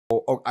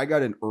Oh, I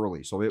got in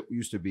early. So it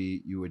used to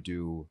be you would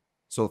do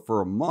so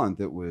for a month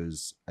it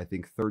was I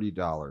think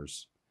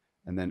 $30,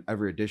 and then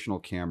every additional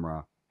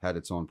camera had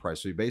its own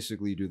price. So you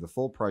basically do the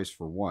full price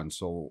for one.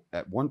 So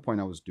at one point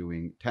I was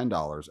doing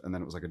 $10, and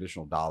then it was like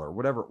additional dollar,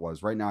 whatever it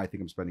was. Right now I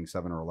think I'm spending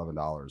 $7 or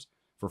 $11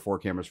 for 4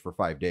 cameras for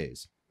 5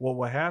 days. Well,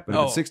 what But happened?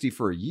 if it's 60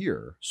 for a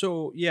year,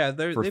 So yeah,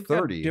 for they've got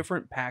 30,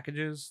 different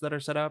packages that are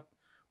set up,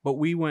 but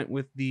we went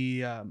with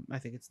the I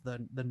think it's the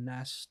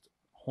Nest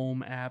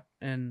Home app,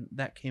 and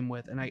that came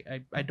with, and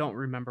I don't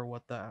remember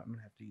what the I'm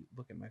gonna have to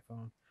look at my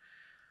phone.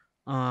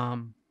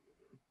 Um,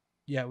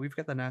 yeah, we've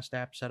got the Nest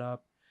app set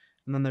up,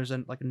 and then there's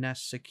like a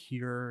Nest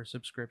Secure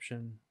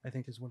subscription, I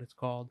think is what it's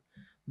called,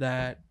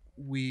 that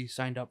we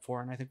signed up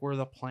for, and I think we're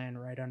the plan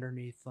right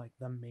underneath like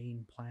the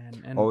main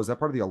plan. And oh, is that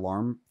part of the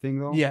alarm thing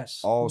though?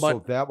 yes, Oh, so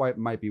but that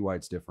might be why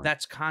it's different.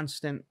 that's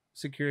constant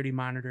security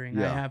monitoring.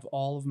 I Yeah. have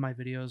all of my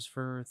videos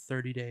for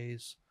 30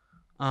 days.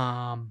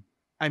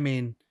 I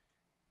mean,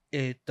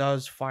 it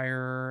does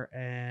fire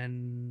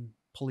and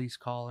police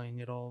calling.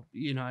 It'll,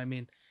 I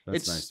mean, That's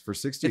it's nice. For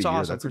 60 it's a year,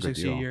 awesome that's a for good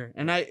 60 a deal. year.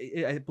 And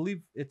I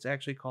believe it's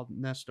actually called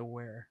Nest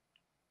Aware.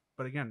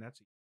 But again,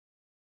 that's